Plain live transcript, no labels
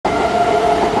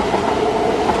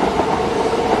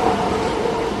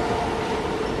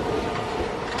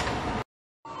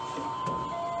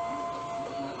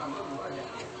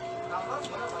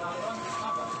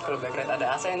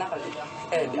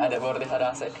bordes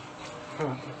ada AC.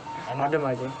 Adem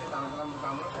aja.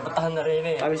 Bertahan dari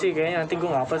ini. Tapi sih kayaknya nanti gue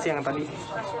nggak apa sih yang tadi.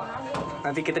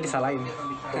 Nanti kita disalahin.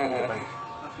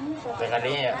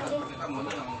 PKD-nya ya.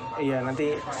 Iya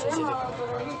nanti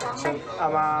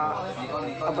sama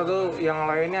apa tuh yang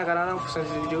lainnya karena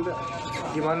sensitif juga.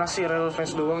 Gimana sih rel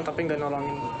fans doang tapi nggak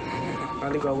nolongin.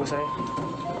 Nanti gue hapus saya.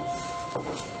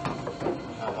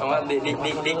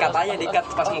 Di cut aja, di cut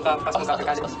pas muka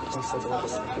PKD.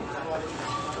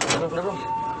 Belum.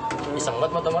 Iseng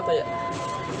banget mata-mata ya.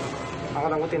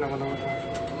 Angkutin. Ya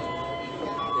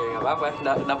nggak apa-apa,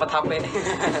 dapat HP.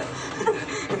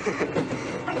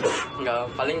 Nggak,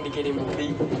 paling dikirim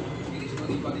bukti.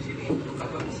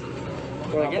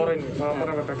 Laporin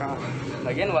ke PK.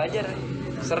 Lagian wajar.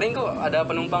 Sering kok ada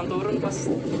penumpang turun pas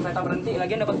kereta berhenti,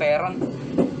 lagian dapat peron.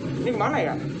 Ini mana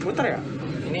ya? Muter ya?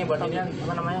 Ini buat ini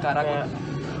apa namanya? Kayak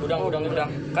udang.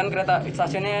 Kan kereta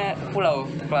stasiunnya Pulau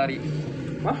Klari.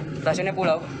 Hah? Stasiunnya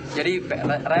Pulau. Jadi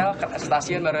rel ke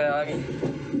stasiun baru rel lagi.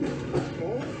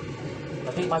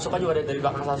 Tapi masuk aja dari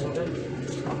belakang stasiun tuh.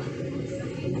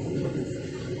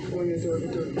 Oh iya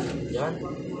betul. Jangan.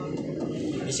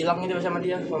 Disilang gitu sama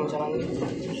dia, sama salang gitu.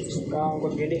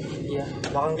 Angkut gede. Iya.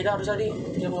 Belakang kita harus tadi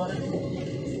dia keluar.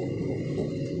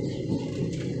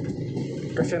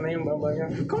 Kasian aja mbak-mbaknya.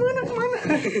 Kemana?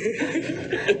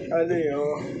 Aduh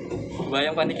yo.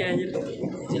 Bayang paniknya anjir.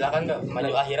 Silakan Kak,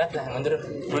 maju akhirat lah, mundur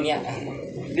dunia.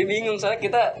 Dia bingung soalnya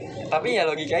kita, tapi ya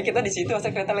logikanya kita di situ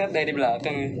masa kereta lihat dari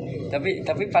belakang. Tapi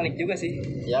panik juga sih.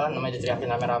 Ya kan namanya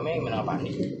diteriakin rame-rame gimana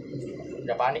panik.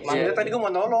 Udah panik mah. Iya, tadi gue mau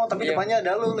nolong, tapi depannya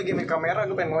ada lu lagi main kamera,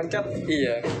 gue pengen loncat.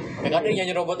 Iya. PKD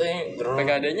nyanyi robot ini.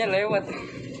 PKD-nya lewat.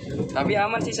 Tapi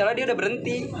aman sih, soalnya dia udah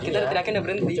berhenti. Kita udah teriakin udah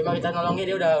berhenti. Cuma kita nolongnya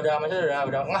dia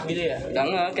udah ngah gitu ya. Udah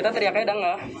ngeh, kita teriaknya udah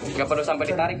ngeh. Enggak perlu sampai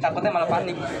ditarik, takutnya malah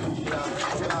panik.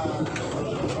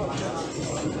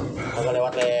 Agak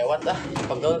lewat lah,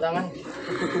 pegel tangan.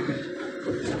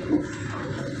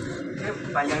 Ini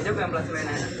panjang juga yang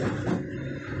plasmanya.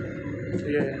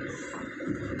 Iya.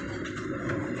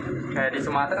 Kayak di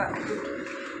Sumatera.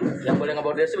 Yang boleh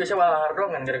ngebordes itu biasanya Walahar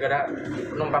doang kan, gara-gara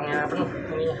penumpangnya penuh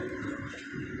ininya.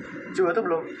 Coba tuh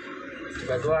belum.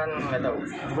 Cibatuan nggak tahu.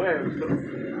 Gue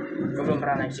belum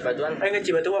pernah naik Cibatuan. nggak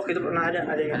Cibatu waktu itu pernah ada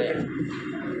yang Ada ya.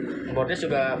 Ngebordes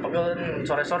juga pegel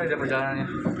sore-sore dia perjalanannya.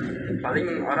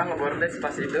 Paling orang ngebordes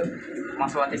pas itu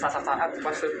masuk saat-saat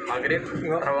pas maghrib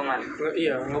terowongan.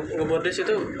 Iya, ngebordes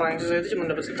itu paling susah itu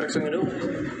cuma dapat traction doang.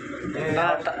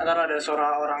 Ntar ada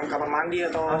suara orang kamar mandi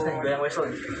atau harus nih goyang whistle.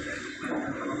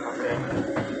 Oke.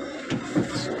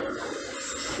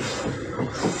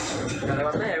 Udah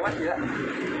lewat ya.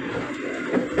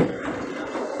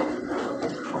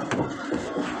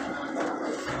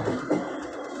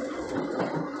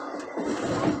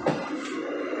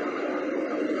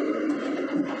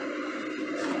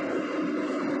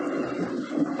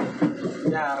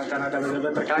 Ya, rencana ada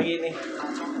bener-bener kali nih.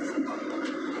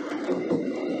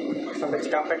 Sampai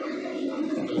Cikampek.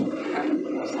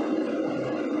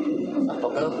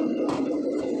 Pegel.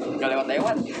 Gak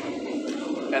lewat.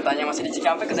 Keretanya masih di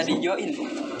Cikampek, kita dijoin.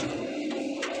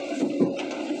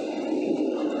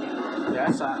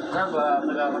 Biasa. Nah, gua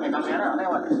pakai kamera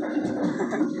lewat.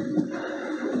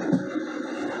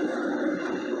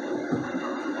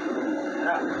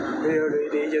 Iya, udah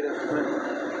ide aja tuh.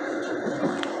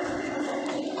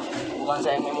 Bukan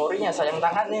sayang memorinya, sayang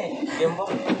tangan nih. Gembok.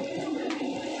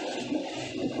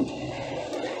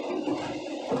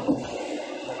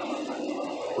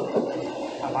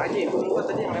 Apa aja ya? Gue lupa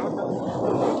tadi yang lewat tuh.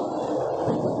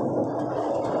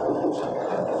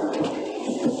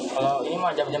 Kalau ini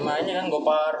mah jam-jam aja kan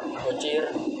Gopar, Gocir,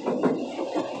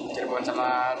 Cirebon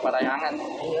sama Parayangan.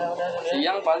 Iya udah.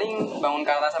 Siang paling bangun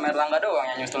Karta sama Erlangga doang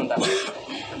yang nyusul ntar.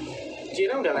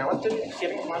 Cireng udah lewat tuh.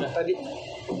 Cireng kemana tadi?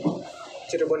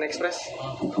 Stasiun Ekspres.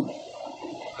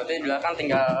 Berarti di belakang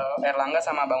tinggal Erlangga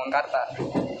sama Bangun Karta.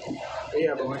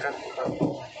 Iya, Bangun Karta.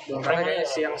 Bangun Karta kayak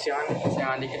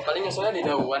siang-siangan dikit. Paling nyusulnya di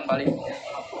Dauan paling.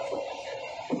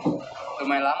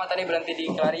 Lumayan lama tadi berhenti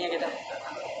di Klarinya kita.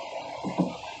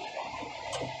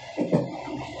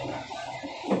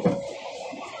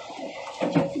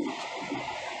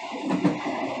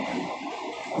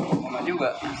 Lama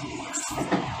juga.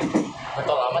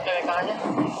 Betul amat KWK-nya.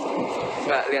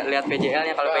 Enggak, lihat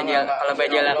PJL-nya. Kalau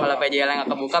PJL nggak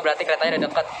kebuka berarti keretanya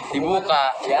udah dekat. Dibuka.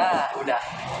 Ya, udah.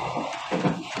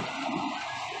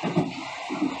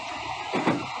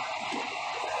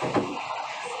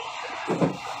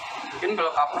 Mungkin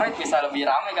kalau Backride bisa lebih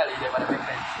ramai kali daripada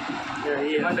Backride. Ya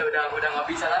iya. Cuman udah nggak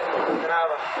bisa lagi.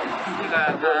 Kenapa?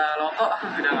 Kata Loko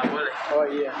udah nggak boleh. Oh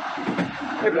iya.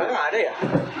 Belakang ada ya?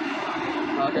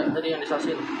 Oh, ada tadi yang di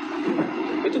stasiun.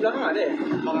 Itu itu belakang ada ya?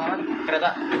 Belakang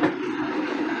kereta.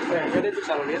 Ada tuh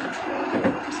selalu lihat.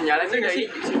 Sinyalnya sih udah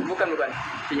hijau. Bukan.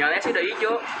 Sinyalnya sih udah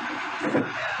hijau.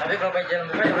 Tapi kalau pakai jalan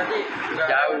buka ya berarti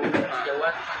jauh.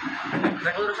 Jauhan.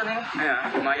 Naik lurusan ya? Iya,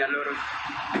 lumayan lurus.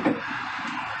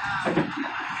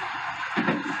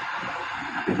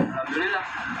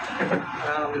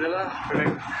 Alhamdulillah.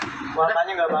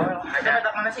 Walkanya nggak bawel. Kita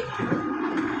petak mana sih?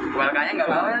 Walkanya nggak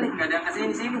bawel nih, nggak ada yang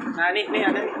kesini. Nah nih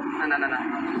ada nih. Nah.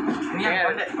 Ini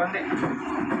yang konde.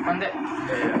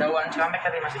 Dawan Cikampek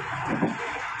tadi masih.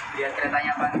 Lihat keretanya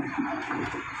apa?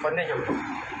 Konde coba.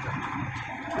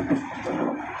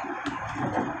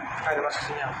 Ada masuk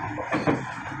sinyal.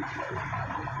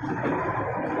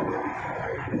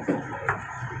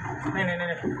 Nih. Nah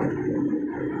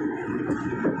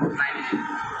ini.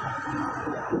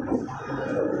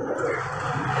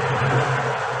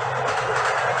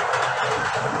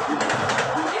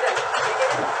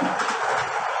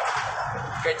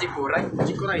 Kayak Cikuray.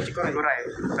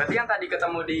 Berarti yang tadi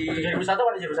ketemu di Satu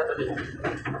tadi.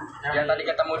 yang tadi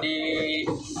ketemu di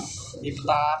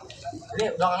petak. Ini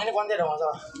belakang ini konten dong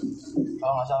masalah.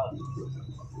 Kalau nggak salah.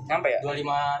 Nyampe ya?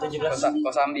 2517.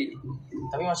 Kosambi.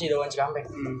 Tapi masih Dawan Cikampek.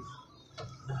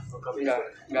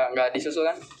 Enggak disusul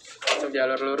kan? Masuk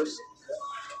jalur lurus.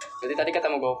 Jadi tadi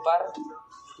ketemu Gopar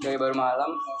dari baru malam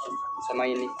sama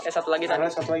ini. Satu lagi tadi.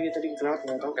 Satu lagi tadi kelewat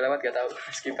nggak tahu. Kelewat gak tahu.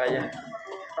 Skip aja.